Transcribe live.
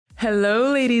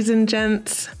Hello, ladies and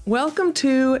gents. Welcome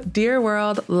to Dear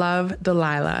World, Love,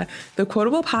 Delilah, the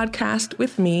quotable podcast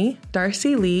with me,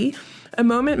 Darcy Lee, a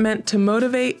moment meant to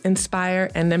motivate, inspire,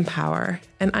 and empower.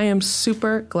 And I am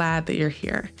super glad that you're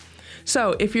here.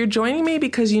 So if you're joining me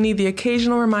because you need the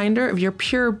occasional reminder of your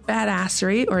pure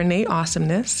badassery or innate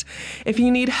awesomeness, if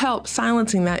you need help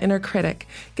silencing that inner critic,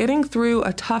 getting through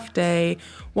a tough day,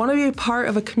 want to be a part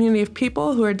of a community of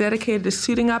people who are dedicated to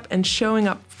suiting up and showing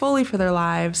up fully for their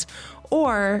lives,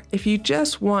 or if you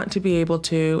just want to be able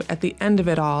to, at the end of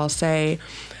it all, say,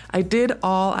 I did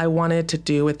all I wanted to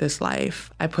do with this life.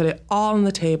 I put it all on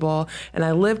the table, and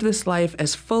I lived this life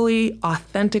as fully,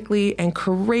 authentically, and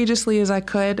courageously as I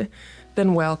could,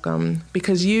 then welcome,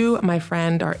 because you, my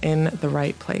friend, are in the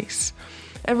right place.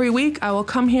 Every week, I will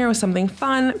come here with something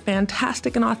fun,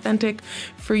 fantastic, and authentic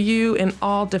for you in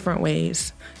all different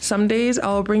ways. Some days, I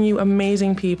will bring you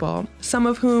amazing people, some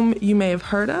of whom you may have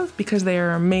heard of because they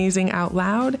are amazing out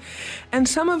loud, and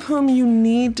some of whom you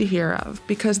need to hear of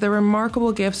because their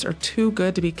remarkable gifts are too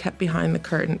good to be kept behind the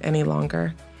curtain any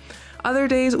longer. Other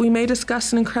days, we may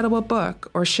discuss an incredible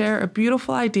book or share a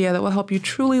beautiful idea that will help you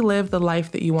truly live the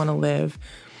life that you want to live.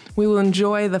 We will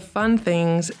enjoy the fun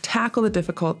things, tackle the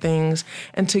difficult things,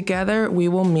 and together we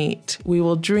will meet. We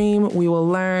will dream, we will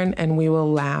learn, and we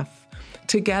will laugh.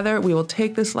 Together, we will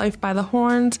take this life by the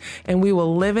horns, and we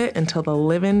will live it until the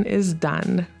living is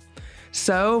done.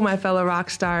 So, my fellow rock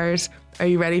stars, are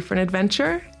you ready for an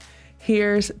adventure?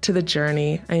 Here's to the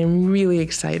journey. I am really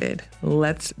excited.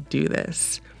 Let's do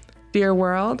this. Dear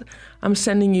world, I'm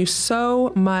sending you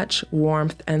so much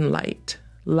warmth and light.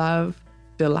 Love,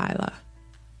 Delilah.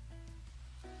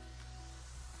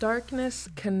 Darkness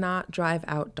cannot drive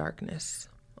out darkness.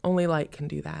 Only light can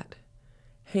do that.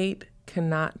 Hate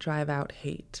cannot drive out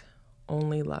hate.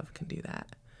 Only love can do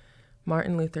that.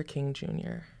 Martin Luther King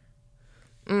Jr.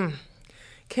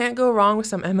 Can't go wrong with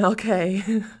some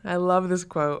MLK. I love this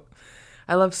quote.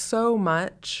 I love so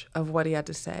much of what he had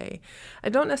to say. I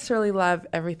don't necessarily love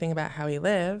everything about how he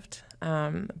lived,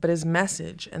 but his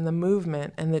message and the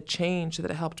movement and the change that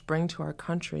it helped bring to our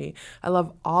country, I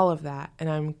love all of that, and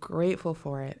I'm grateful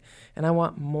for it, and I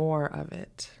want more of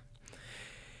it.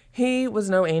 He was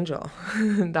no angel,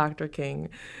 Dr. King.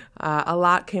 A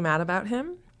lot came out about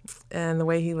him and the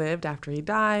way he lived after he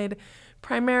died,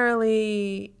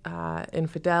 primarily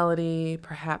infidelity,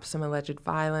 perhaps some alleged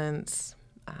violence.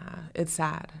 It's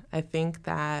sad. I think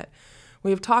that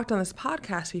we've talked on this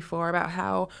podcast before about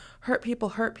how hurt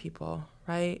people,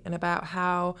 right? And about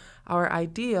how our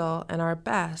ideal and our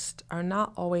best are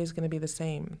not always going to be the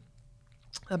same.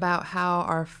 About how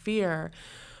our fear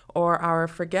or our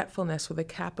forgetfulness with a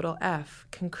capital F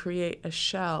can create a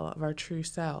shell of our true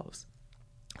selves.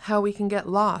 How we can get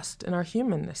lost in our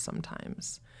humanness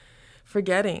sometimes.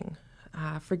 Forgetting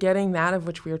that of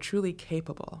which we are truly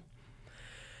capable.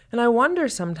 And I wonder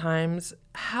sometimes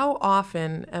how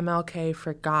often MLK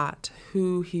forgot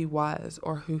who he was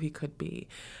or who he could be.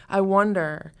 I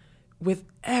wonder, with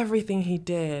everything he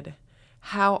did,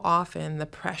 how often the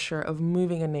pressure of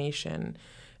moving a nation,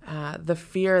 the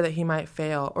fear that he might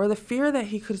fail, or the fear that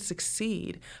he could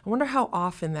succeed, I wonder how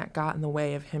often that got in the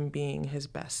way of him being his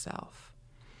best self.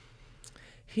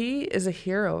 He is a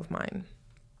hero of mine.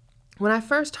 When I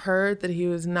first heard that he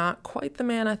was not quite the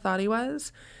man I thought he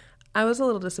was, I was a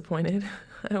little disappointed.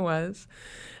 I was.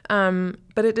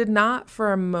 But it did not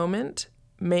for a moment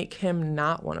make him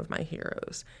not one of my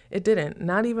heroes. It didn't,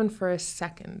 not even for a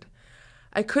second.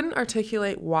 I couldn't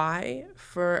articulate why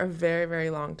for a very, very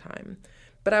long time.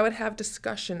 But I would have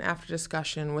discussion after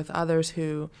discussion with others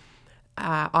who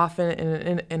often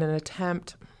in an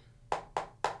attempt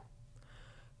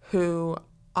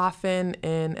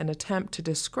to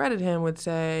discredit him would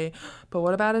say, but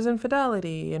what about his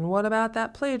infidelity? And what about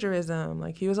that plagiarism?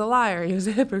 Like, he was a liar, he was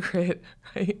a hypocrite,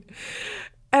 right?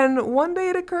 And one day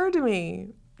it occurred to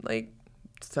me, like,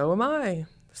 so am I,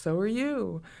 so are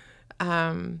you.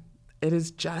 It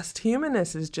is just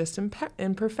humanness, it is just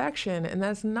imperfection. And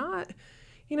that's not,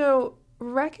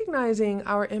 recognizing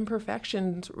our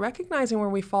imperfections, recognizing where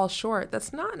we fall short,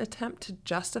 that's not an attempt to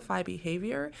justify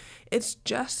behavior. It's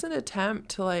just an attempt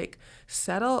to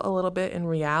settle a little bit in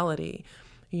reality,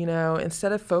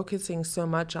 instead of focusing so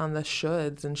much on the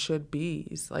shoulds and should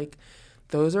be's.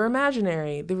 Those are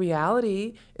imaginary. The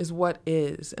reality is what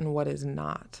is and what is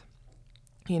not,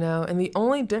 and the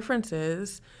only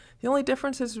differences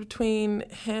between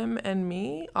him and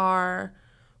me are,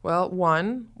 well,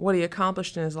 one, what he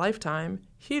accomplished in his lifetime,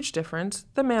 huge difference.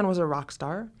 The man was a rock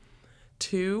star.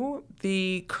 Two,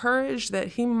 the courage that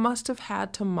he must have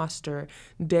had to muster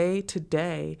day to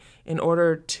day in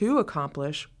order to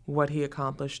accomplish what he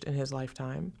accomplished in his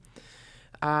lifetime.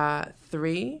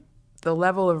 3, the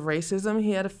level of racism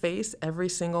he had to face every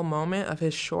single moment of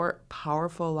his short,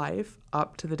 powerful life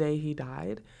up to the day he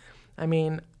died. I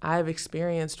mean, I've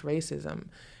experienced racism.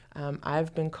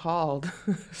 I've been called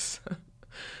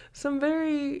some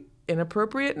very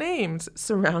inappropriate names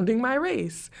surrounding my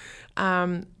race.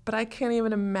 But I can't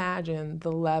even imagine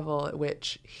the level at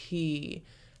which he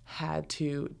had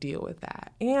to deal with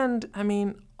that. And I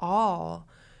mean, all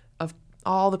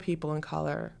the people of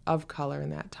color in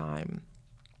that time,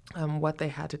 what they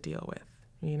had to deal with,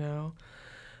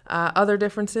 Other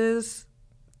differences,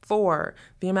 4,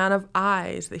 the amount of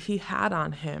eyes that he had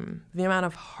on him, the amount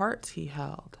of hearts he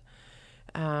held.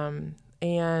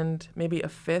 And maybe a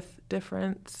 5th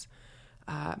difference,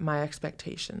 my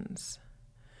expectations.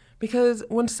 Because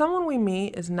when someone we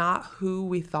meet is not who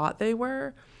we thought they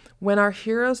were, when our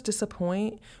heroes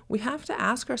disappoint, we have to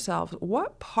ask ourselves,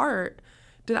 what part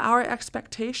did our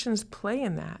expectations play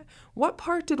in that? What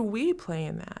part did we play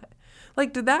in that?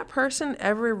 Like, did that person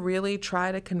ever really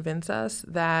try to convince us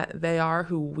that they are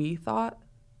who we thought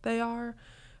they are,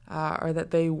 or that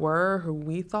they were who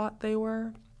we thought they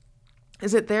were?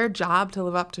 Is it their job to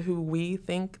live up to who we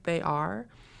think they are?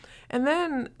 And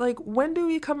then, like, when do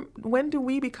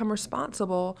we become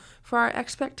responsible for our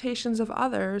expectations of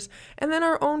others and then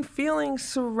our own feelings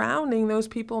surrounding those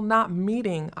people not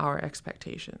meeting our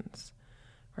expectations,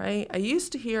 right? I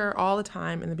used to hear all the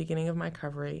time in the beginning of my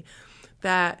recovery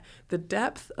that the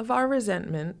depth of our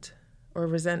resentment or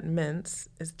resentments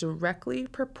is directly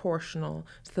proportional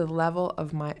to the level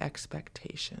of my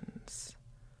expectations.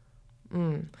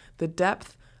 The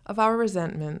depth of our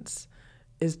resentments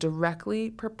is directly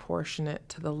proportionate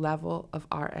to the level of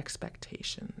our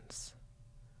expectations.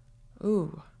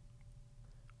 Ooh.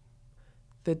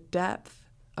 The depth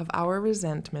of our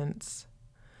resentments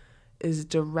is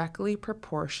directly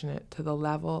proportionate to the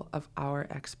level of our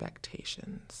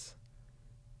expectations.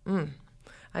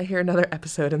 I hear another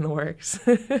episode in the works.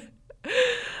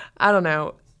 I don't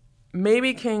know.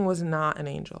 Maybe King was not an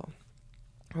angel,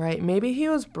 right? Maybe he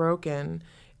was broken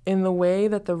in the way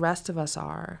that the rest of us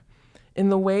are, in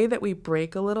the way that we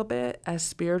break a little bit as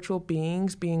spiritual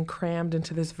beings being crammed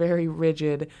into this very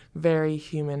rigid, very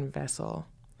human vessel.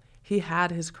 He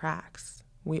had his cracks.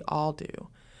 We all do.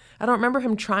 I don't remember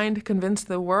him trying to convince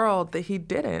the world that he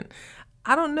didn't.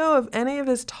 I don't know of any of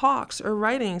his talks or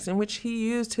writings in which he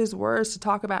used his words to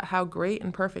talk about how great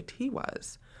and perfect he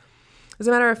was. As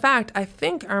a matter of fact, I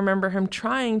think I remember him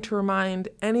trying to remind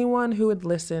anyone who would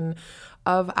listen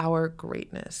of our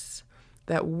greatness,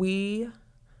 that we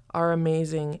are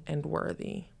amazing and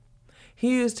worthy.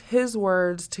 He used his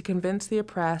words to convince the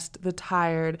oppressed, the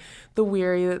tired, the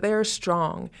weary that they are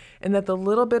strong and that the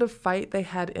little bit of fight they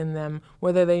had in them,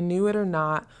 whether they knew it or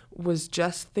not, was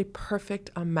just the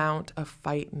perfect amount of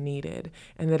fight needed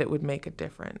and that it would make a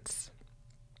difference.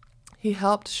 He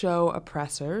helped show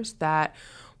oppressors that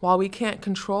while we can't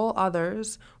control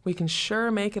others, we can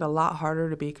sure make it a lot harder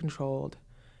to be controlled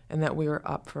and that we were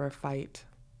up for a fight.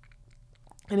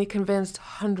 And he convinced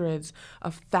hundreds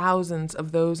of thousands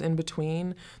of those in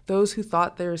between, those who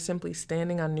thought they were simply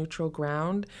standing on neutral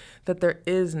ground, that there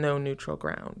is no neutral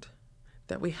ground,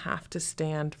 that we have to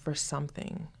stand for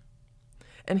something.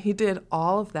 And he did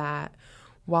all of that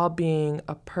while being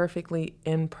a perfectly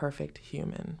imperfect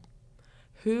human.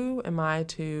 Who am I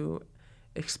to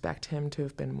expect him to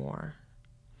have been more?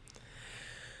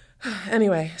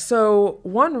 Anyway, so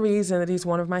one reason that he's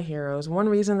one of my heroes, one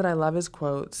reason that I love his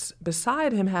quotes,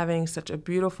 beside him having such a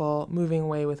beautiful, moving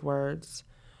way with words,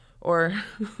 or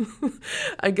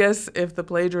I guess if the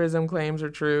plagiarism claims are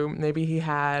true, maybe he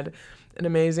had an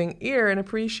amazing ear and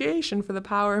appreciation for the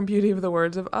power and beauty of the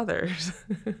words of others.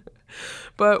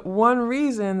 But one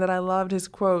reason that I loved his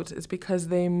quotes is because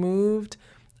they moved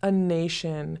a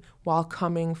nation while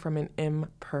coming from an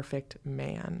imperfect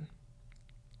man.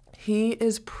 He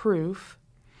is proof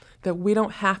that we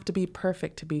don't have to be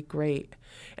perfect to be great,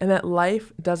 and that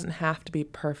life doesn't have to be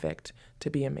perfect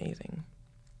to be amazing.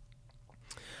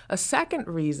 A second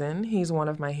reason he's one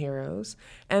of my heroes,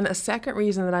 and a second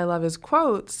reason that I love his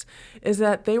quotes, is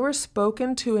that they were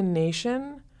spoken to a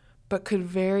nation, but could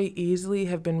very easily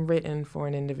have been written for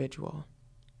an individual.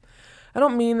 I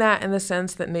don't mean that in the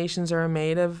sense that nations are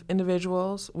made of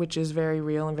individuals, which is very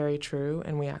real and very true,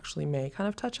 and we actually may kind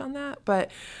of touch on that,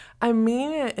 but I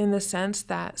mean it in the sense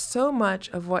that so much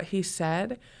of what he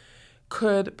said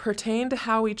could pertain to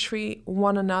how we treat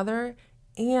one another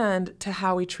and to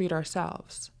how we treat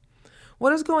ourselves.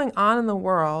 What is going on in the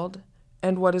world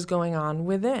and what is going on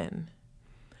within?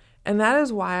 And that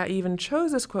is why I even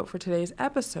chose this quote for today's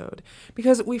episode,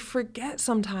 because we forget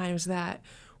sometimes that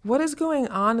what is going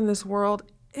on in this world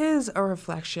is a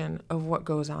reflection of what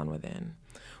goes on within.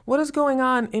 What is going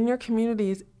on in your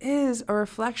communities is a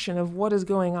reflection of what is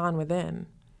going on within,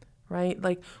 right?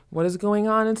 Like what is going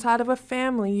on inside of a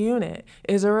family unit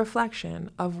is a reflection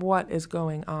of what is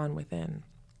going on within.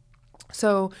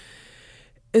 So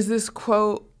is this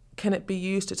quote, can it be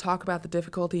used to talk about the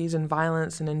difficulties and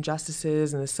violence and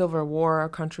injustices and the civil war our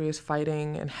country is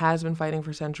fighting and has been fighting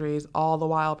for centuries, all the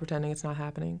while pretending it's not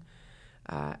happening?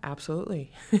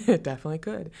 Absolutely. It definitely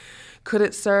could. Could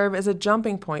it serve as a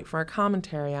jumping point for a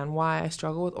commentary on why I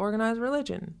struggle with organized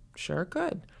religion? Sure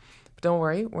could. But don't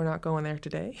worry, we're not going there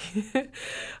today.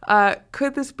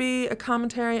 Could this be a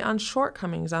commentary on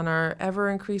shortcomings on our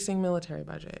ever-increasing military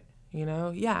budget?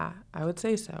 Yeah, I would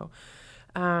say so.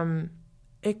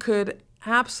 It could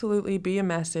absolutely be a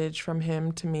message from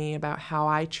him to me about how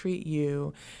I treat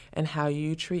you and how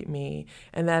you treat me.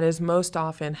 And that is most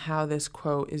often how this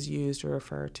quote is used or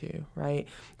referred to, right?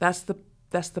 That's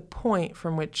the point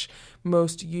from which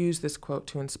most use this quote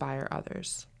to inspire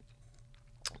others.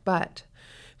 But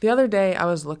the other day I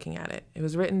was looking at it. It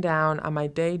was written down on my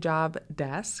day job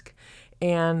desk,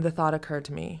 and the thought occurred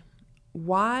to me,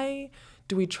 why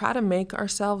do we try to make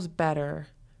ourselves better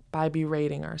by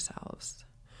berating ourselves?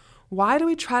 Why do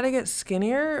we try to get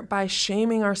skinnier by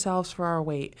shaming ourselves for our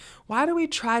weight? Why do we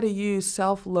try to use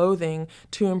self-loathing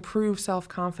to improve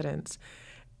self-confidence?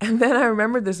 And then I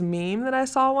remembered this meme that I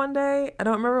saw one day. I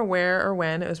don't remember where or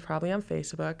when. It was probably on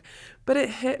Facebook. But it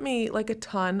hit me like a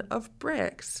ton of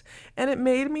bricks. And it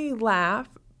made me laugh.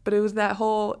 But it was that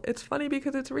whole, it's funny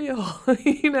because it's real.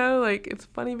 It's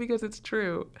funny because it's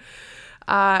true.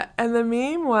 And the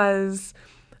meme was...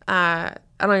 I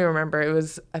don't even remember. It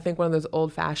was, I think, one of those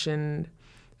old-fashioned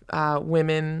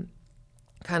women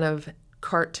kind of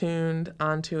cartooned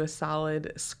onto a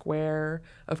solid square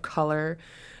of color.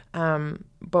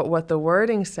 But what the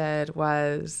wording said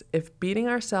was, if beating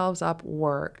ourselves up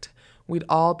worked, we'd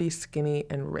all be skinny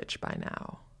and rich by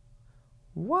now.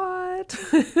 What?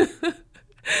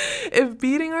 If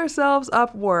beating ourselves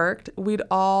up worked, we'd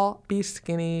all be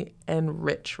skinny and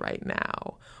rich right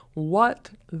now.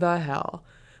 What the hell?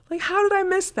 Like, how did I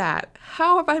miss that?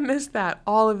 How have I missed that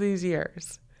all of these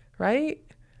years, right?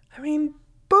 I mean,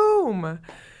 boom.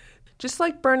 Just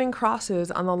like burning crosses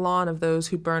on the lawn of those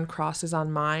who burn crosses on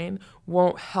mine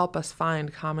won't help us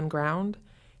find common ground,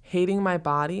 hating my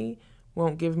body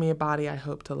won't give me a body I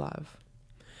hope to love.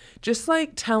 Just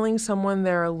like telling someone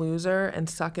they're a loser and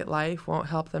suck at life won't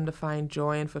help them to find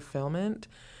joy and fulfillment,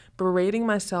 berating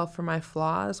myself for my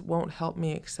flaws won't help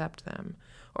me accept them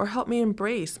or help me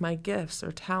embrace my gifts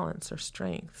or talents or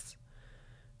strengths,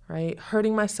 right?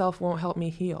 Hurting myself won't help me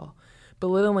heal.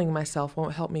 Belittling myself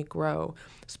won't help me grow.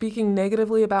 Speaking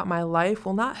negatively about my life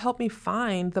will not help me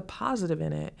find the positive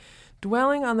in it.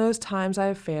 Dwelling on those times I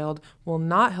have failed will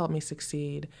not help me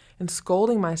succeed, and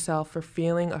scolding myself for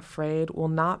feeling afraid will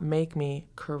not make me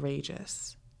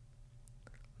courageous.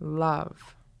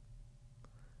 Love.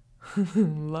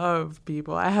 Love,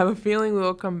 people. I have a feeling we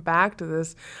will come back to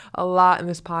this a lot in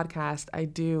this podcast. I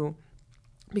do.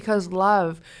 Because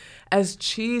love, as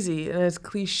cheesy and as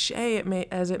cliche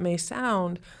as it may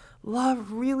sound,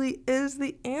 love really is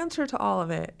the answer to all of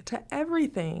it, to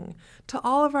everything, to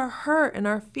all of our hurt and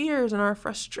our fears and our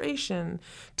frustration,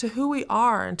 to who we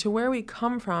are and to where we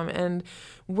come from and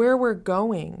where we're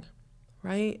going,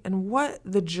 right? And what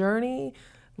the journey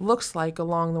looks like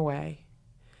along the way.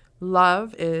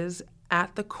 Love is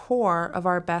at the core of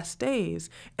our best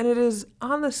days, and it is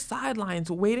on the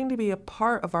sidelines waiting to be a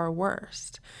part of our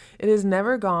worst. It is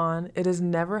never gone. It is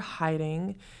never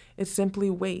hiding. It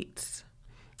simply waits.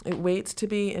 It waits to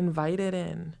be invited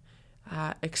in,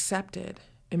 accepted,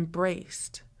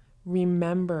 embraced,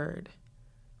 remembered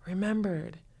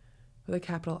with a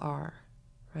capital R,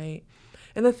 right?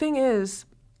 And the thing is,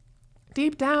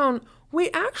 deep down, we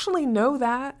actually know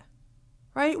that,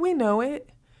 right? We know it.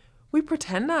 We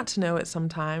pretend not to know it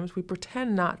sometimes. We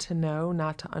pretend not to know,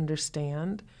 not to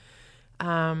understand.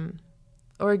 Or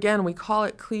again, we call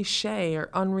it cliche or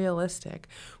unrealistic.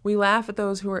 We laugh at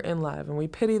those who are in love and we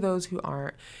pity those who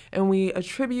aren't. And we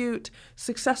attribute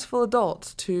successful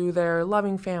adults to their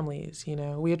loving families.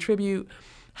 We attribute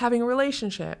having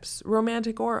relationships,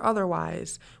 romantic or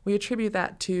otherwise. We attribute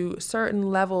that to certain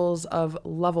levels of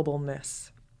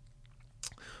lovableness.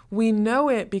 We know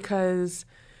it because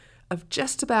of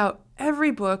just about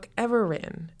every book ever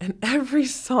written and every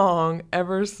song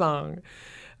ever sung.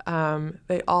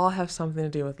 They all have something to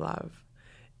do with love.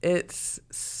 Its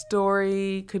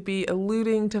story could be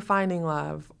alluding to finding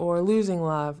love or losing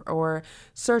love or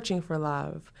searching for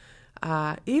love.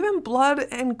 Even blood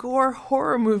and gore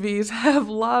horror movies have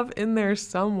love in there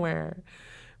somewhere.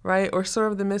 right? Or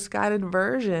sort of the misguided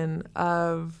version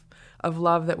of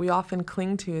love that we often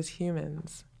cling to as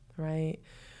humans, right?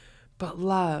 But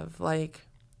love, like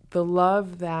the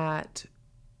love that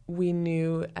we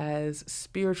knew as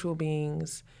spiritual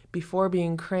beings before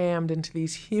being crammed into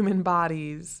these human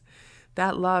bodies,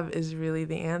 that love is really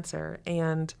the answer.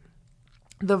 And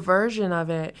the version of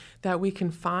it that we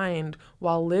can find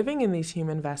while living in these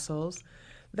human vessels,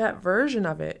 that version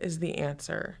of it is the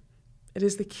answer. It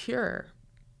is the cure.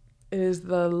 It is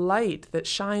the light that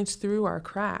shines through our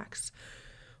cracks.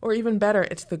 Or even better,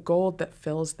 it's the gold that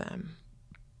fills them.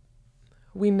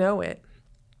 We know it.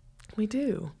 We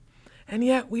do. And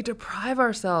yet we deprive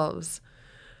ourselves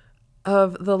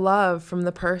of the love from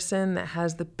the person that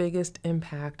has the biggest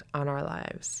impact on our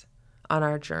lives, on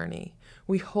our journey.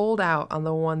 We hold out on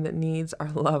the one that needs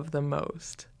our love the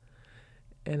most.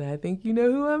 And I think you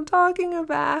know who I'm talking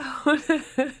about.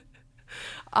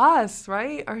 Us,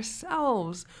 right?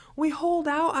 Ourselves. We hold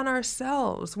out on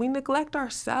ourselves. We neglect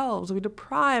ourselves. We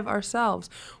deprive ourselves.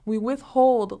 We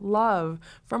withhold love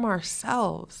from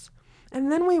ourselves.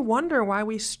 And then we wonder why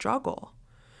we struggle.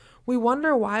 We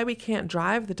wonder why we can't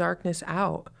drive the darkness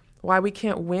out, why we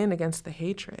can't win against the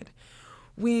hatred.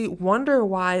 We wonder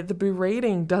why the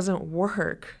berating doesn't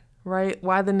work, right?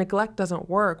 Why the neglect doesn't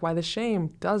work, why the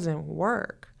shame doesn't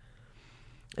work.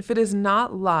 If it is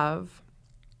not love,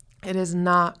 it is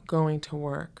not going to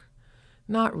work.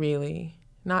 Not really,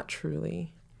 not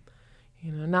truly,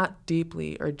 not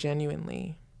deeply or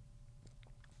genuinely.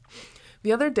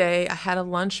 The other day, I had a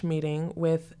lunch meeting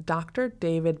with Dr.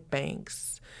 David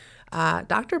Banks.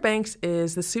 Dr. Banks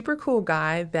is the super cool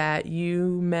guy that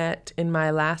you met in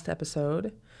my last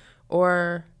episode,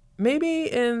 or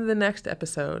maybe in the next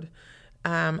episode.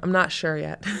 I'm not sure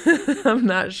yet. I'm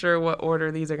not sure what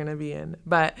order these are going to be in.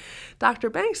 But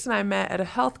Dr. Banks and I met at a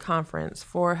health conference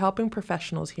for helping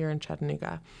professionals here in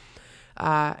Chattanooga.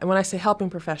 And when I say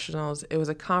helping professionals, it was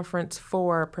a conference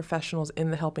for professionals in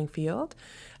the helping field,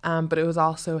 but it was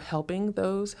also helping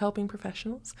those helping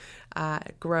professionals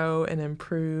grow and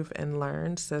improve and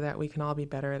learn so that we can all be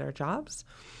better at our jobs.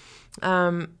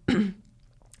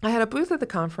 I had a booth at the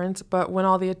conference, but when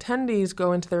all the attendees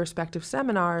go into their respective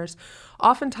seminars,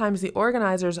 oftentimes the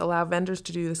organizers allow vendors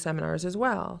to do the seminars as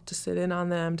well, to sit in on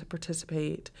them, to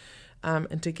participate,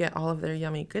 and to get all of their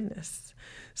yummy goodness.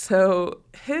 So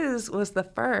his was the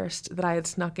first that I had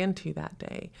snuck into that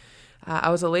day. I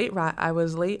was late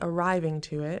arriving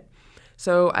to it.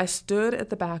 So I stood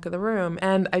at the back of the room,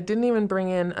 and I didn't even bring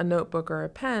in a notebook or a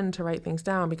pen to write things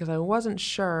down because I wasn't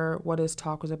sure what his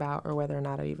talk was about or whether or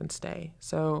not I'd even stay.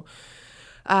 So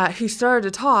he started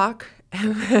to talk,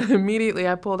 and then immediately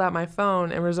I pulled out my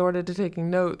phone and resorted to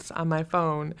taking notes on my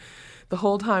phone, the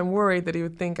whole time worried that he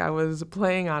would think I was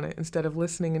playing on it instead of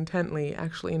listening intently,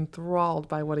 actually enthralled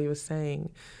by what he was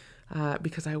saying,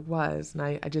 because I was, and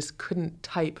I just couldn't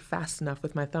type fast enough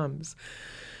with my thumbs.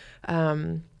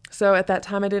 So at that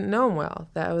time, I didn't know him well.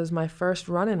 That was my first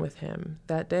run-in with him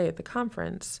that day at the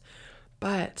conference.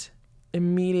 But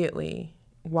immediately,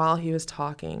 while he was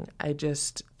talking,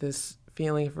 this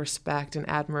feeling of respect and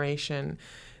admiration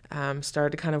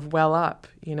started to kind of well up.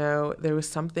 There was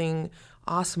something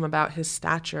awesome about his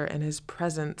stature and his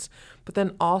presence, but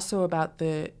then also about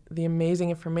the amazing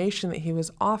information that he was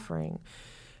offering.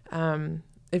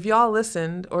 If y'all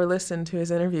listened to his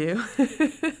interview,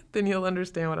 then you'll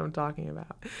understand what I'm talking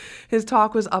about. His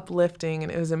talk was uplifting,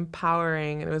 and it was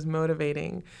empowering, and it was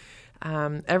motivating.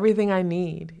 Everything I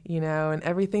need, and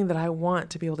everything that I want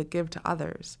to be able to give to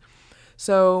others.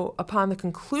 So upon the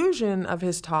conclusion of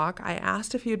his talk, I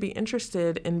asked if he would be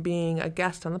interested in being a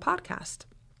guest on the podcast.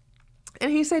 And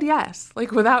he said yes,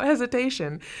 without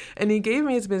hesitation. And he gave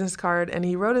me his business card, and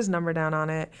he wrote his number down on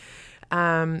it.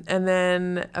 And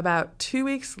then about 2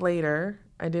 weeks later,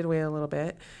 I did wait a little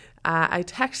bit, I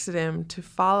texted him to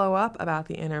follow up about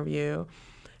the interview.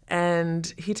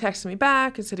 And he texted me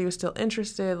back and said he was still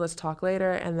interested. Let's talk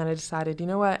later. And then I decided, you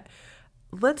know what?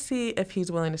 Let's see if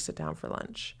he's willing to sit down for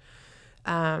lunch.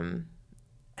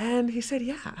 And he said,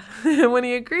 yeah. When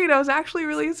he agreed, I was actually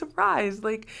really surprised.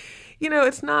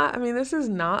 It's not, this is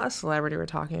not a celebrity we're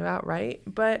talking about, right?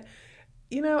 But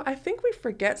I think we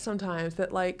forget sometimes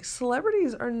that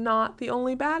celebrities are not the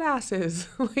only badasses.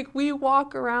 We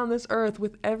walk around this earth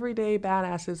with everyday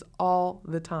badasses all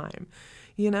the time,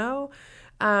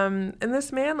 And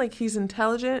this man, he's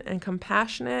intelligent and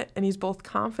compassionate, and he's both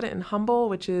confident and humble,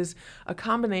 which is a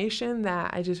combination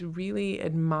that I just really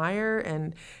admire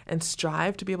and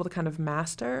strive to be able to kind of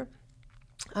master.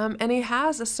 And he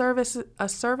has a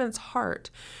servant's heart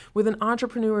with an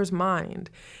entrepreneur's mind.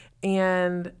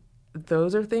 And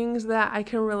those are things that I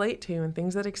can relate to and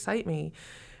things that excite me.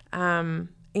 And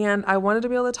And I wanted to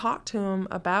be able to talk to him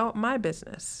about my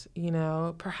business,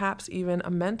 perhaps even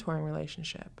a mentoring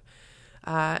relationship.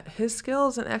 His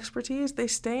skills and expertise, they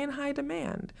stay in high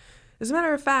demand. As a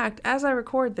matter of fact, as I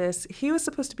record this, he was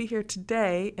supposed to be here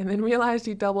today and then realized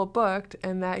he double booked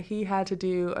and that he had to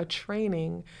do a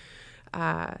training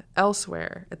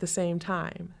elsewhere at the same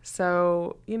time.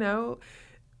 So,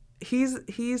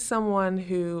 he's someone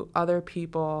who other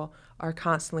people are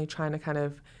constantly trying to kind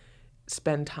of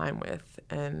spend time with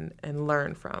and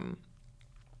learn from.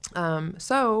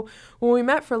 So when we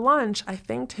met for lunch, I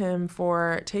thanked him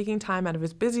for taking time out of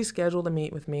his busy schedule to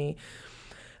meet with me.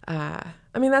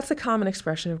 That's a common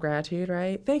expression of gratitude,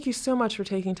 right? Thank you so much for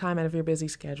taking time out of your busy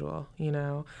schedule,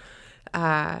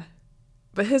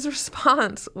 But his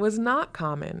response was not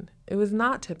common. It was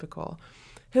not typical.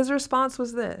 His response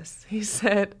was this. He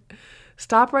said,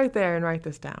 "Stop right there and write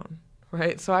this down."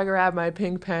 Right? So I grabbed my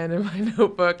pink pen and my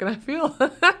notebook, and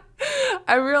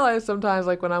I realize sometimes,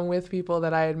 like, when I'm with people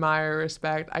that I admire or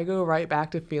respect, I go right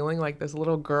back to feeling like this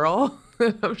little girl.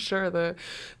 I'm sure the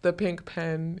pink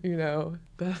pen,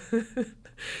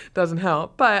 doesn't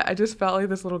help. But I just felt like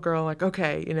this little girl, like,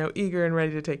 okay, eager and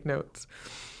ready to take notes.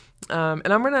 And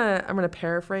I'm gonna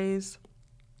paraphrase,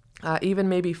 even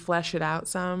maybe flesh it out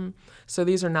some. So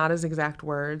these are not his exact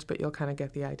words, but you'll kind of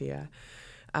get the idea.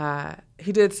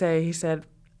 He said,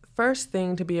 first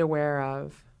thing to be aware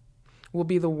of will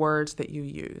be the words that you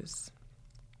use.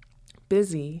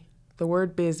 Busy, the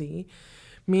word busy,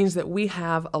 means that we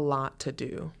have a lot to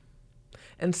do.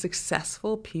 And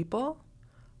successful people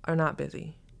are not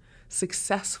busy.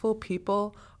 Successful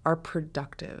people are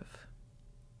productive.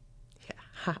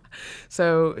 Yeah.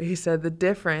 So he said the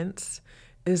difference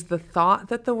is the thought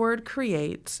that the word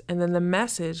creates and then the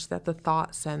message that the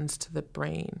thought sends to the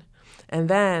brain. And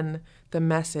then the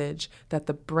message that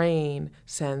the brain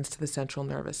sends to the central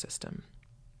nervous system.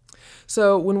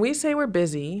 So when we say we're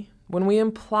busy, when we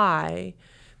imply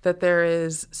that there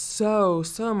is so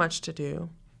much to do,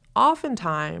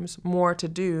 oftentimes more to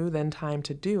do than time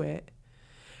to do it.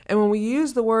 And when we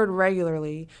use the word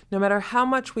regularly, no matter how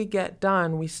much we get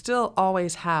done, we still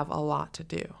always have a lot to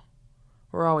do.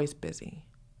 We're always busy,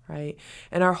 right?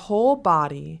 And our whole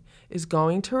body is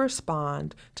going to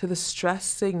respond to the stress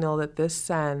signal that this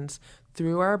sends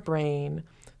through our brain,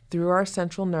 through our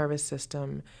central nervous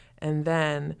system, and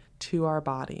then to our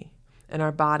body. And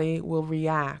our body will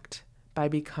react by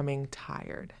becoming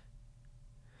tired.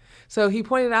 So he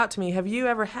pointed out to me, have you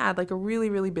ever had like a really,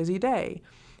 really busy day?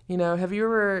 Have you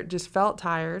ever just felt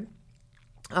tired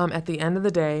at the end of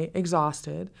the day,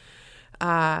 exhausted,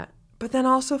 but then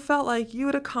also felt like you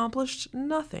had accomplished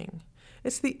nothing?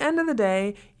 It's the end of the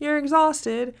day, you're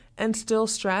exhausted and still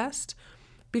stressed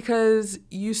because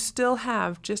you still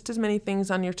have just as many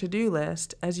things on your to-do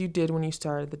list as you did when you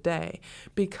started the day,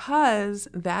 because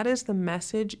that is the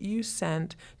message you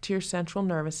sent to your central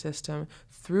nervous system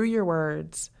through your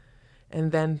words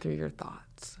and then through your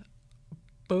thoughts.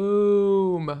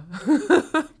 Boom.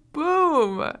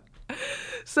 Boom.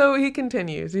 So he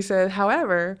continues. He said,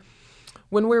 however,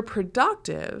 when we're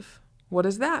productive, what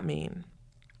does that mean?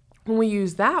 When we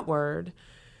use that word,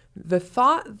 the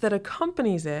thought that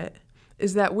accompanies it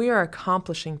is that we are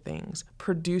accomplishing things,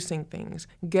 producing things,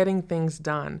 getting things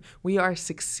done. We are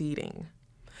succeeding.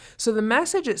 So the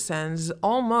message it sends is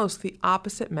almost the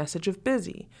opposite message of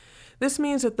busy. This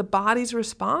means that the body's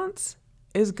response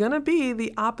is going to be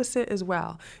the opposite as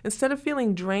well. Instead of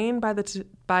feeling drained by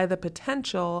the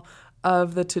potential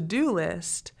of the to-do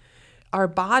list, our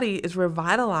body is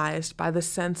revitalized by the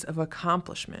sense of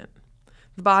accomplishment.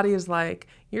 The body is like,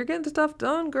 you're getting stuff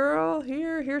done, girl.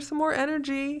 Here's some more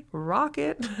energy. Rock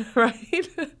it, right?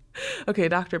 Okay,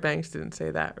 Dr. Banks didn't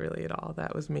say that really at all.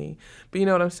 That was me. But you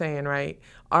know what I'm saying, right?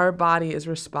 Our body is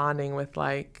responding with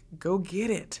like, go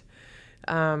get it.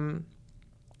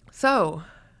 So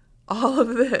all of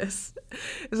this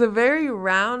is a very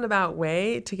roundabout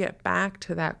way to get back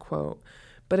to that quote,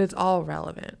 but it's all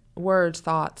relevant. Words,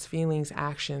 thoughts, feelings,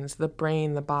 actions, the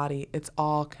brain, the body, it's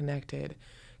all connected.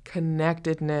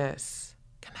 Connectedness.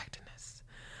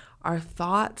 Our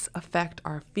thoughts affect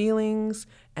our feelings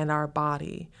and our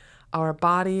body. Our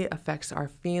body affects our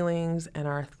feelings and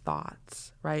our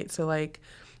thoughts, right? So like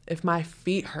if my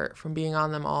feet hurt from being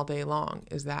on them all day long,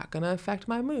 is that going to affect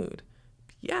my mood?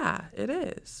 Yeah, it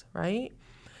is, right?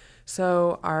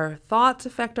 So our thoughts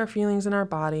affect our feelings and our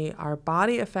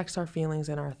body affects our feelings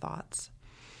and our thoughts.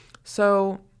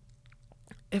 So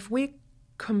if we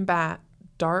combat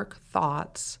dark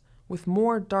thoughts with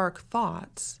more dark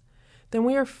thoughts, then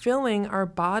we are filling our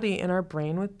body and our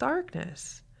brain with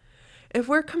darkness. If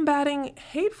we're combating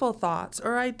hateful thoughts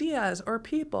or ideas or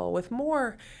people with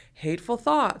more hateful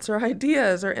thoughts or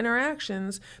ideas or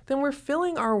interactions, then we're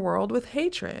filling our world with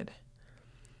hatred.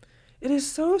 It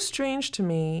is so strange to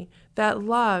me that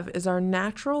love is our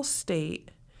natural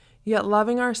state, yet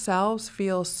loving ourselves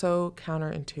feels so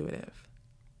counterintuitive.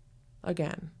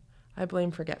 Again, I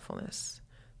blame forgetfulness.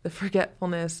 The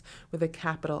forgetfulness with a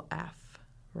capital F,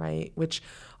 right? Which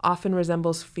often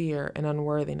resembles fear and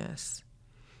unworthiness.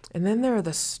 And then there are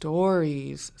the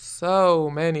stories, so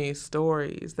many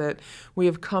stories that we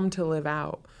have come to live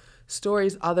out.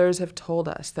 Stories others have told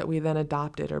us that we then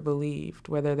adopted or believed,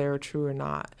 whether they were true or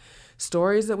not.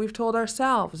 Stories that we've told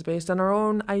ourselves based on our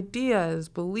own ideas,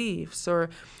 beliefs, or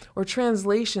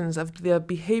translations of the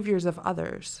behaviors of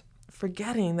others,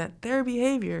 forgetting that their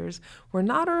behaviors were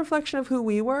not a reflection of who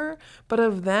we were, but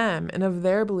of them and of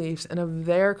their beliefs and of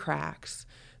their cracks.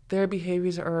 Their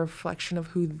behaviors are a reflection of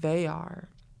who they are.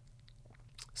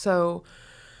 So,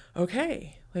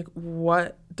 okay, like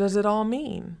what does it all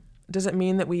mean? Does it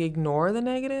mean that we ignore the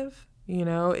negative?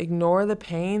 Ignore the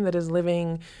pain that is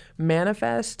living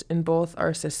manifest in both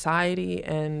our society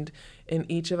and in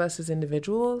each of us as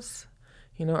individuals?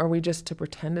 Are we just to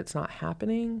pretend it's not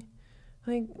happening?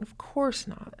 Like, of course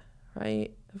not,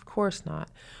 right? Of course not.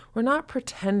 We're not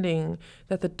pretending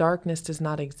that the darkness does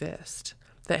not exist,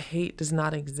 that hate does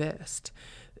not exist,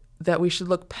 that we should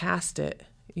look past it,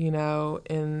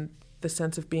 in the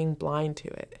sense of being blind to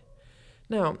it.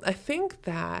 No, I think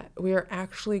that we are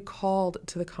actually called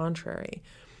to the contrary.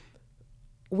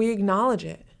 We acknowledge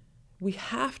it. We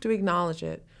have to acknowledge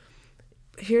it.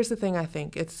 Here's the thing I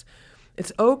think. It's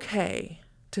okay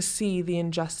to see the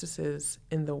injustices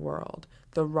in the world,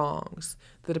 the wrongs,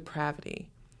 the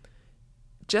depravity.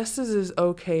 Just as it is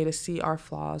okay to see our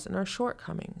flaws and our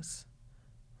shortcomings,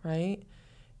 right?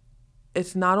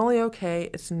 It's not only okay,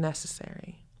 it's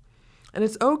necessary. And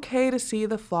it's okay to see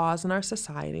the flaws in our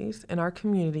societies, in our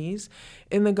communities,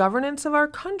 in the governance of our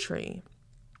country.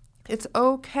 It's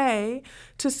okay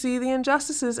to see the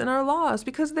injustices in our laws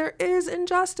because there is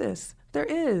injustice. There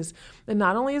is. And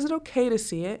not only is it okay to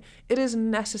see it, it is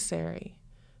necessary.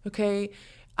 Okay?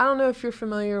 I don't know if you're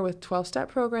familiar with 12-step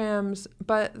programs,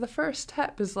 but the first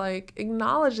step is like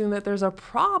acknowledging that there's a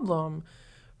problem,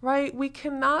 right? We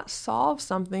cannot solve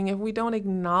something if we don't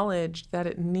acknowledge that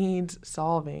it needs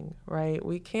solving, right?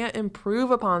 We can't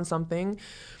improve upon something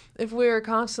if we're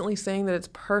constantly saying that it's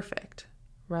perfect,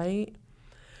 right?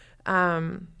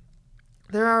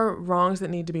 There are wrongs that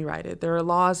need to be righted. There are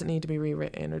laws that need to be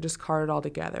rewritten or discarded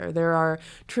altogether. There are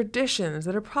traditions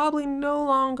that are probably no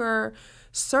longer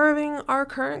serving our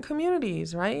current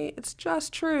communities, right? It's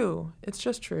just true. It's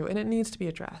just true, and it needs to be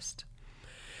addressed.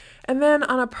 And then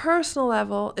on a personal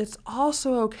level, it's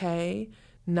also okay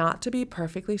not to be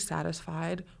perfectly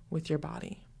satisfied with your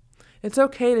body. It's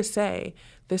okay to say,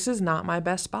 this is not my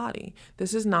best body.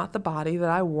 This is not the body that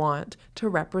I want to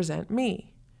represent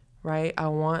me, right? I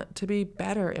want to be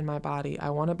better in my body. I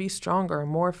want to be stronger,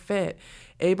 more fit,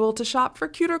 able to shop for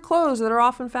cuter clothes that are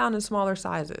often found in smaller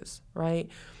sizes, right?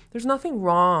 There's nothing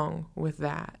wrong with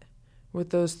that,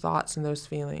 with those thoughts and those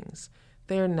feelings.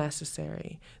 They are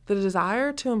necessary. The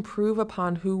desire to improve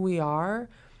upon who we are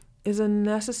is a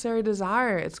necessary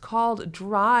desire. It's called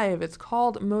drive. It's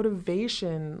called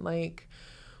motivation. Like,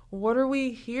 what are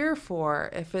we here for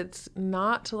if it's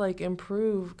not to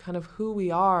improve kind of who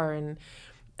we are and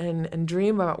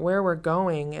dream about where we're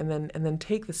going and then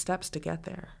take the steps to get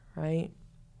there, right?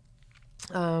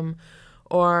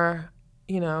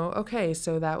 Okay,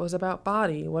 so that was about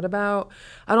body. What about,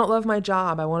 I don't love my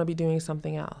job. I want to be doing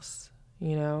something else.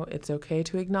 It's okay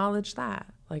to acknowledge that.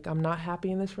 Like, I'm not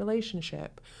happy in this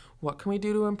relationship. What can we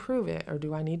do to improve it? Or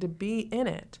do I need to be in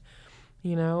it?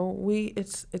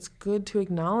 It's good to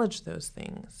acknowledge those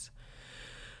things.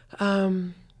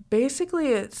 Basically,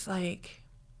 it's like,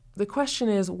 the question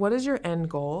is, what is your end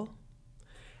goal?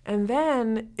 And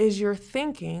then, is your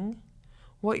thinking,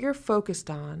 what you're focused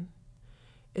on,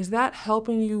 is that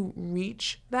helping you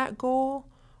reach that goal?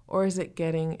 Or is it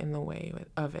getting in the way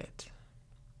of it?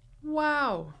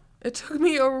 Wow. It took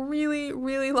me a really,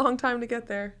 really long time to get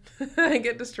there. I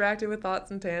get distracted with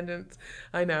thoughts and tangents.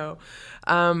 I know.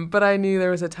 But I knew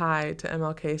there was a tie to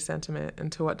MLK's sentiment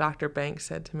and to what Dr. Banks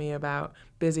said to me about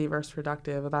busy versus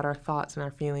productive, about our thoughts and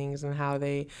our feelings and how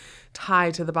they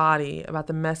tie to the body, about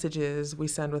the messages we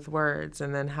send with words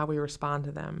and then how we respond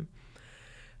to them.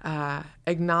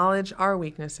 Acknowledge our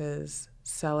weaknesses,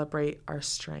 celebrate our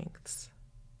strengths,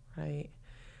 right?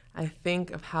 I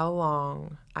think of how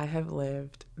long I have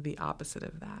lived the opposite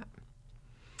of that.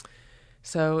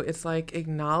 So it's like,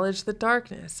 acknowledge the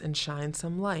darkness and shine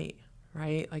some light,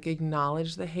 right? Like,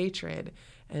 acknowledge the hatred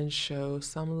and show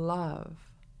some love.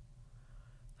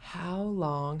 How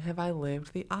long have I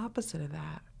lived the opposite of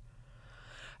that?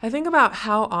 I think about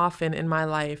how often in my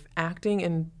life acting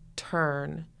in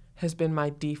turn has been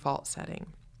my default setting.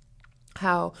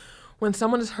 How when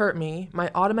someone has hurt me, my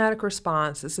automatic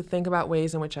response is to think about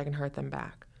ways in which I can hurt them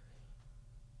back.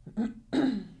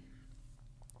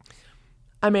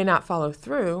 I may not follow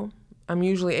through. I'm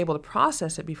usually able to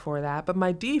process it before that, but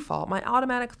my default, my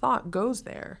automatic thought goes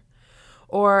there.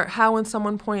 Or how when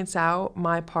someone points out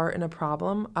my part in a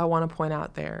problem, I want to point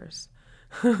out theirs.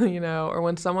 Or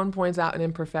when someone points out an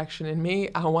imperfection in me,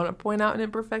 I want to point out an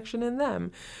imperfection in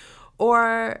them.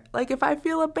 Or like if I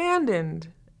feel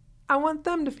abandoned, I want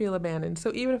them to feel abandoned.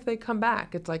 So even if they come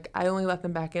back, it's like I only let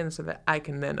them back in so that I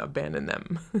can then abandon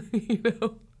them,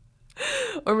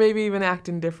 Or maybe even act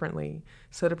indifferently,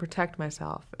 so to protect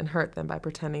myself and hurt them by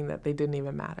pretending that they didn't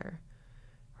even matter,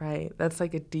 right? That's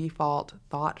like a default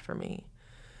thought for me.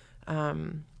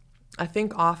 I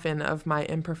think often of my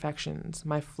imperfections,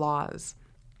 my flaws,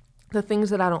 the things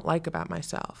that I don't like about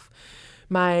myself,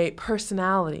 my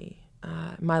personality,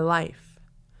 my life.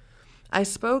 I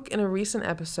spoke in a recent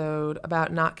episode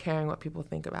about not caring what people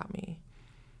think about me.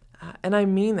 And I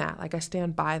mean that, like I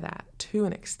stand by that to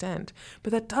an extent.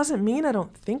 But that doesn't mean I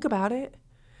don't think about it.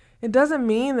 It doesn't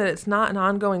mean that it's not an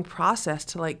ongoing process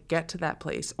to like get to that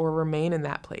place or remain in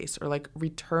that place or like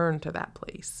return to that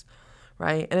place,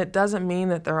 right? And it doesn't mean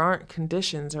that there aren't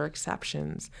conditions or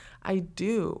exceptions. I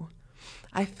do.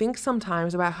 I think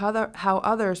sometimes about how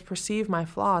others perceive my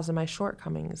flaws and my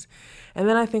shortcomings. And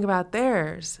then I think about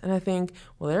theirs. And I think,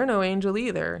 well, they're no angel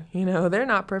either. They're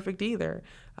not perfect either.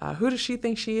 Who does she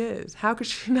think she is? How could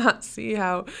she not see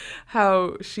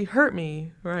how she hurt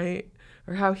me, right?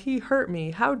 Or how he hurt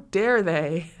me? How dare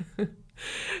they?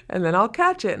 And then I'll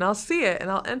catch it and I'll see it and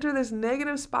I'll enter this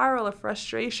negative spiral of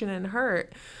frustration and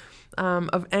hurt,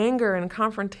 of anger and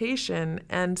confrontation.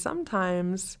 And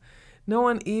sometimes no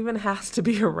one even has to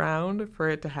be around for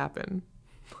it to happen.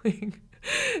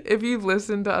 If you've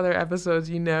listened to other episodes,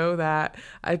 you know that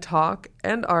I talk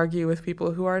and argue with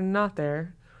people who are not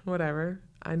there. Whatever.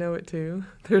 I know it too.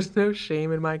 There's no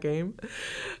shame in my game.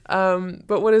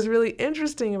 But what is really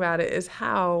interesting about it is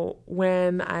how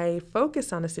when I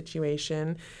focus on a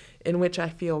situation in which I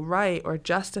feel right or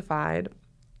justified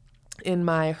in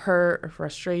my hurt or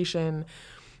frustration,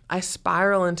 I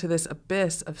spiral into this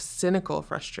abyss of cynical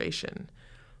frustration.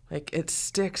 Like it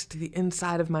sticks to the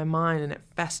inside of my mind and it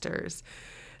festers.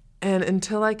 And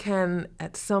until I can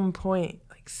at some point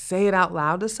say it out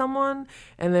loud to someone,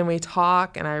 and then we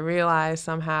talk and I realize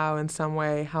somehow in some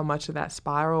way how much of that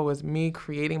spiral was me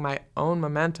creating my own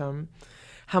momentum,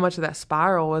 how much of that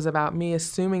spiral was about me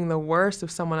assuming the worst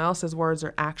of someone else's words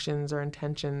or actions or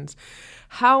intentions,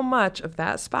 how much of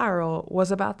that spiral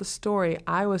was about the story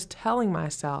I was telling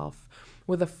myself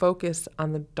with a focus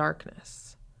on the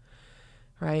darkness,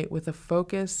 right? With a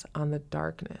focus on the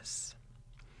darkness.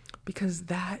 Because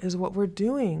that is what we're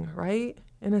doing, right?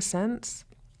 In a sense.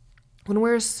 When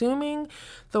we're assuming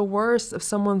the worst of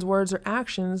someone's words or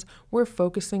actions, we're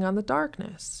focusing on the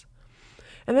darkness.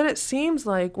 And then it seems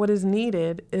like what is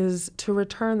needed is to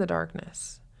return the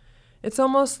darkness. It's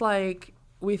almost like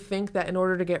we think that in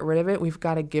order to get rid of it, we've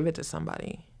got to give it to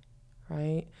somebody,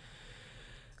 right?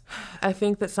 I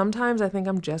think that sometimes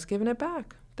I'm just giving it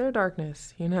back, their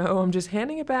darkness, I'm just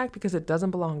handing it back because it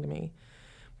doesn't belong to me.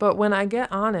 But when I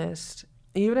get honest,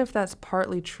 even if that's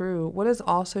partly true, what is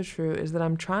also true is that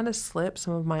I'm trying to slip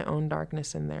some of my own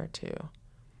darkness in there too,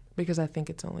 because I think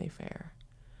it's only fair.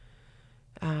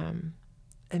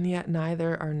 And yet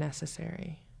neither are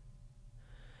necessary.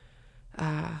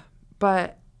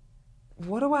 But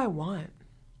what do I want?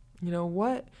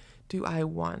 What do I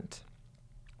want?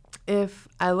 If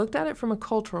I looked at it from a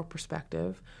cultural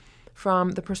perspective,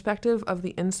 from the perspective of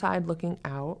the inside looking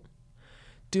out,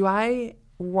 do I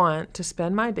want to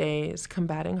spend my days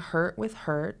combating hurt with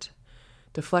hurt,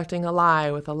 deflecting a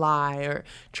lie with a lie, or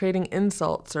trading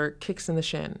insults or kicks in the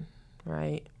shin,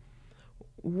 right?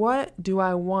 What do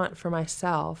I want for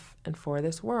myself and for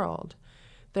this world?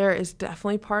 There is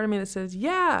definitely part of me that says,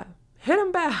 yeah, hit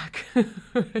him back.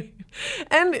 Right?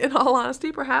 And in all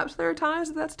honesty, perhaps there are times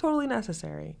that that's totally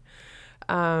necessary.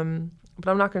 But I'm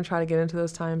not going to try to get into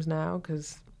those times now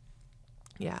because,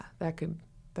 yeah, that could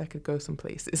go some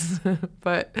places.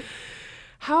 But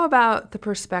how about the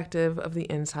perspective of the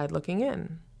inside looking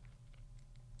in?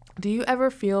 Do you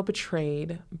ever feel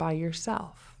betrayed by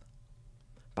yourself,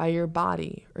 by your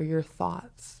body or your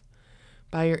thoughts,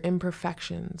 by your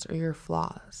imperfections or your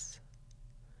flaws?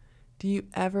 Do you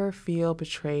ever feel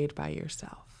betrayed by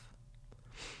yourself?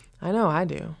 I know I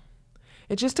do.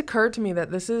 It just occurred to me that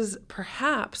this is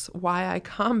perhaps why I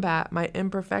combat my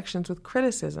imperfections with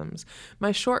criticisms,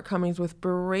 my shortcomings with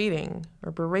berating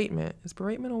or beratement. Is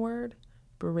beratement a word?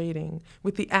 Berating,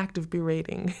 with the act of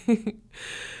berating.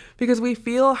 Because we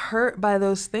feel hurt by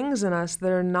those things in us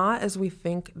that are not as we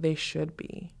think they should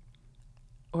be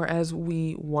or as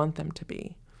we want them to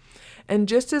be. And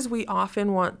just as we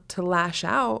often want to lash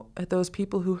out at those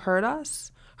people who hurt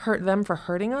us, hurt them for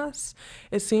hurting us,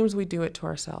 it seems we do it to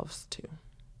ourselves too.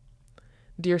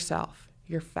 Dear self,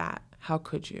 you're fat. How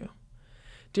could you?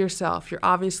 Dear self, you're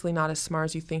obviously not as smart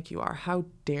as you think you are. How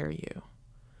dare you?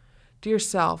 Dear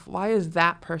self, why is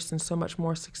that person so much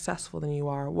more successful than you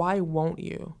are? Why won't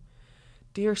you?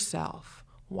 Dear self,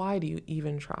 why do you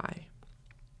even try?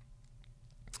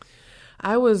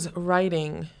 I was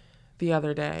writing the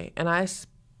other day, and I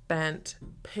spent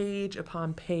page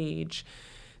upon page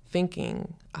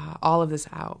thinking all of this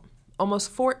out. Almost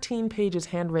 14 pages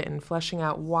handwritten, fleshing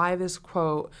out why this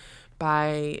quote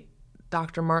by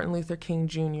Dr. Martin Luther King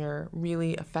Jr.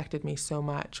 really affected me so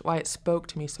much, why it spoke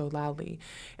to me so loudly.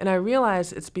 And I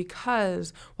realized it's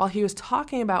because while he was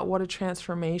talking about what a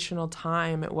transformational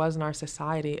time it was in our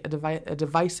society, a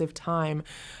divisive time,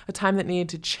 a time that needed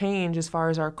to change as far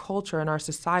as our culture and our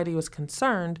society was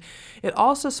concerned, it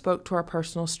also spoke to our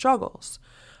personal struggles,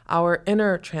 our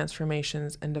inner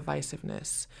transformations and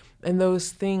divisiveness, and those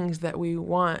things that we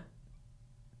want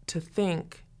to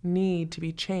think need to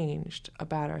be changed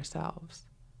about ourselves.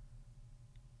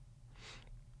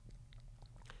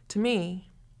 To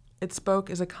me, it spoke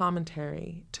as a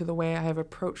commentary to the way I have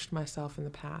approached myself in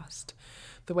the past,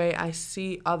 the way I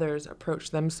see others approach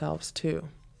themselves too.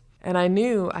 And I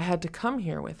knew I had to come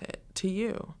here with it, to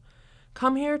you.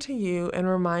 Come here to you and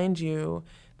remind you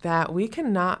that we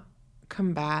cannot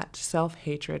combat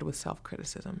self-hatred with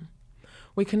self-criticism.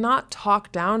 We cannot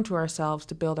talk down to ourselves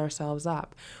to build ourselves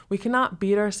up. We cannot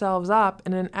beat ourselves up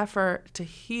in an effort to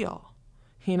heal,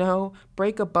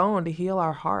 break a bone to heal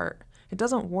our heart. It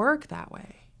doesn't work that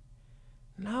way.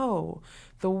 No,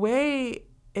 the way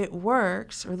it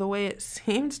works, or the way it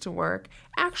seems to work,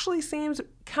 actually seems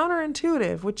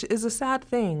counterintuitive, which is a sad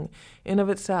thing in of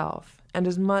itself, and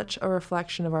as much a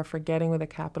reflection of our forgetting with a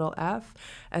capital F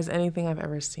as anything I've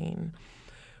ever seen.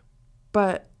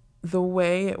 But the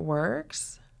way it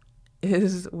works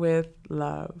is with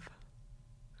love.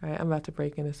 Right? I'm about to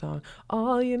break into song.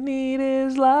 All you need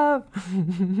is love.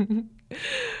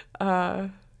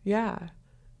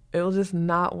 It'll just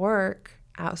not work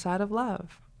outside of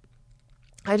love.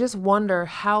 I just wonder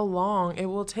how long it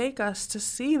will take us to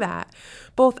see that,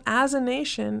 both as a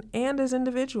nation and as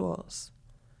individuals.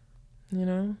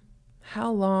 How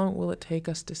long will it take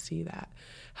us to see that?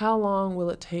 How long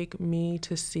will it take me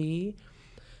to see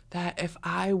that if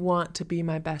I want to be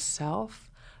my best self,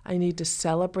 I need to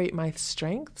celebrate my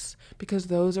strengths, because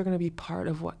those are going to be part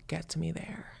of what gets me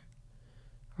there,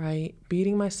 right?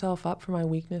 Beating myself up for my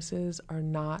weaknesses are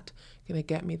not going to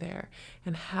get me there.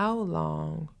 And how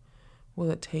long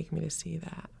will it take me to see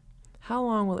that? How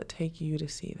long will it take you to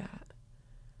see that?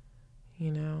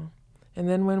 And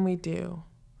then when we do,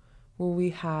 will we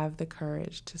have the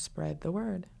courage to spread the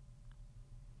word?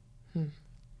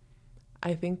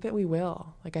 I think that we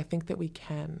will. I think that we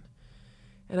can.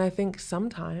 And I think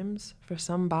sometimes for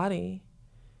somebody,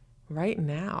 right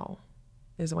now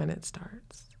is when it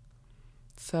starts.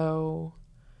 So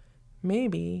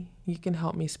maybe you can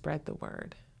help me spread the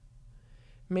word.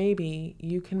 Maybe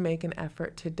you can make an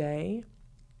effort today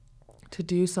to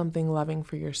do something loving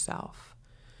for yourself,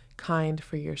 kind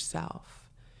for yourself.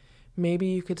 Maybe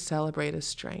you could celebrate a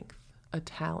strength, a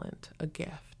talent, a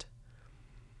gift.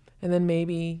 And then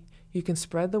maybe you can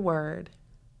spread the word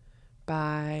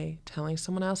by telling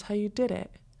someone else how you did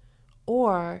it,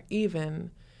 or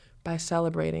even by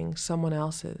celebrating someone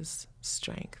else's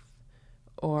strength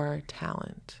or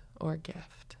talent or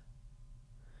gift.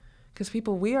 Because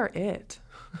people, we are it,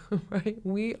 right?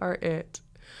 We are it.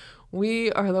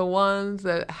 We are the ones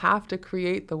that have to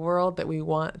create the world that we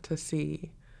want to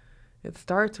see. It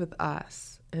starts with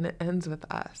us and it ends with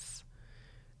us,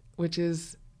 which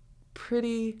is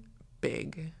pretty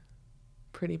big.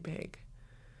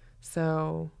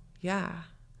 So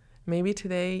maybe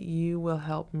today you will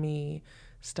help me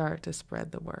start to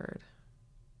spread the word.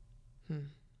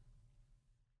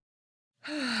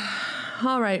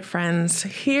 All right, friends,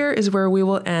 here is where we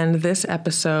will end this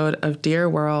episode of Dear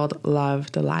World,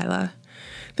 Love, Delilah.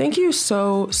 Thank you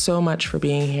so much for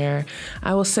being here.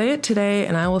 I will say it today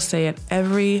and I will say it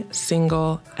every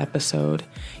single episode.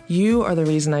 You are the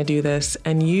reason I do this,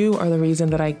 and you are the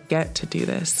reason that I get to do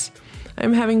this.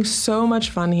 I'm having so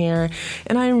much fun here,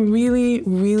 and I'm really,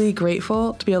 really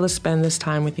grateful to be able to spend this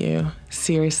time with you.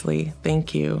 Seriously,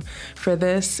 thank you for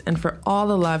this and for all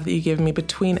the love that you give me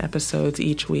between episodes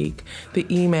each week, the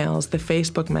emails, the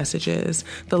Facebook messages,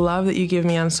 the love that you give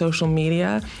me on social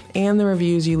media, and the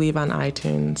reviews you leave on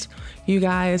iTunes. You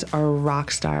guys are rock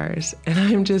stars, and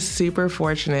I'm just super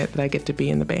fortunate that I get to be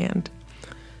in the band.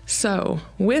 So,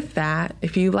 with that,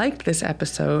 if you liked this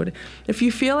episode, if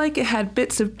you feel like it had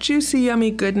bits of juicy, yummy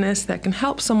goodness that can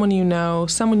help someone you know,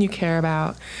 someone you care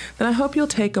about, then I hope you'll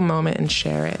take a moment and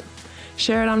share it.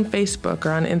 Share it on Facebook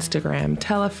or on Instagram,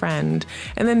 tell a friend,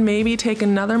 and then maybe take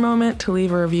another moment to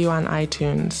leave a review on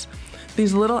iTunes.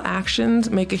 These little actions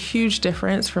make a huge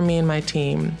difference for me and my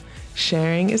team.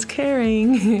 Sharing is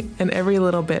caring, and every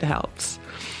little bit helps.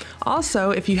 Also,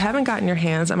 if you haven't gotten your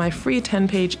hands on my free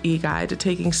 10-page e-guide to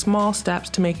taking small steps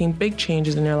to making big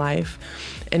changes in your life,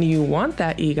 and you want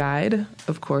that e-guide,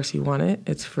 of course you want it,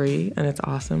 it's free and it's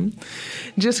awesome,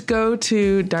 just go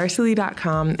to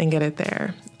darcylee.com and get it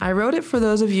there. I wrote it for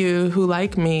those of you who,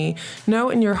 like me,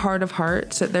 know in your heart of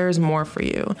hearts that there is more for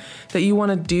you, that you want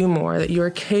to do more, that you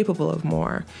are capable of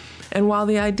more. And while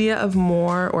the idea of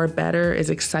more or better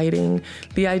is exciting,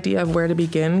 the idea of where to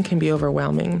begin can be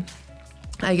overwhelming.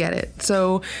 I get it.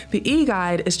 So the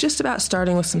e-guide is just about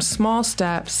starting with some small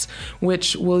steps,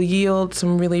 which will yield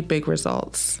some really big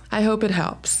results. I hope it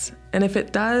helps. And if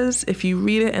it does, if you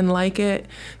read it and like it,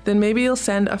 then maybe you'll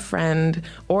send a friend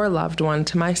or loved one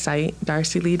to my site,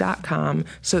 darcylee.com,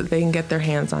 so that they can get their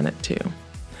hands on it too.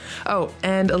 Oh,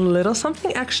 and a little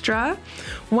something extra.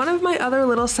 One of my other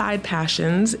little side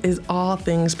passions is all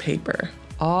things paper.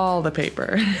 All the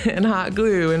paper and hot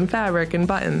glue and fabric and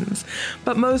buttons.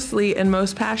 But mostly and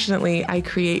most passionately, I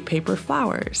create paper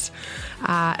flowers.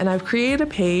 And I've created a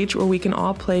page where we can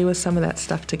all play with some of that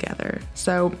stuff together.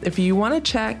 So if you want to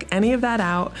check any of that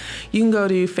out, you can go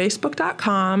to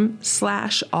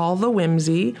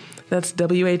facebook.com/allthewhimsy. That's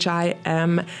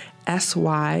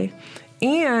WHIMSY.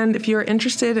 And if you're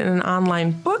interested in an online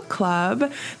book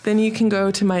club, then you can go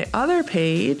to my other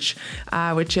page,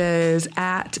 which is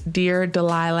at Dear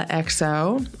Delilah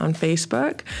XO on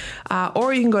Facebook,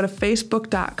 or you can go to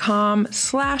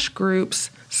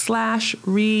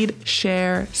facebook.com/groups/read,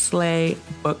 share, slay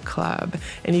book club,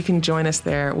 and you can join us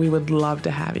there. We would love to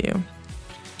have you.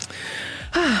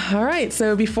 All right,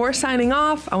 so before signing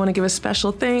off, I want to give a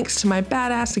special thanks to my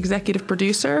badass executive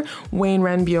producer, Wayne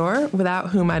Renbure,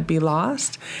 without whom I'd be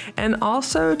lost, and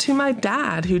also to my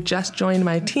dad, who just joined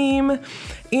my team.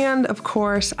 And of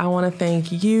course, I want to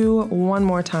thank you one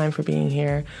more time for being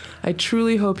here. I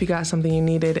truly hope you got something you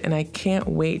needed, and I can't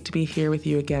wait to be here with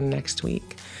you again next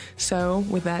week. So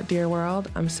with that, dear world,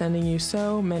 I'm sending you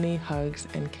so many hugs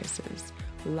and kisses.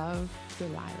 Love,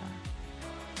 Delilah.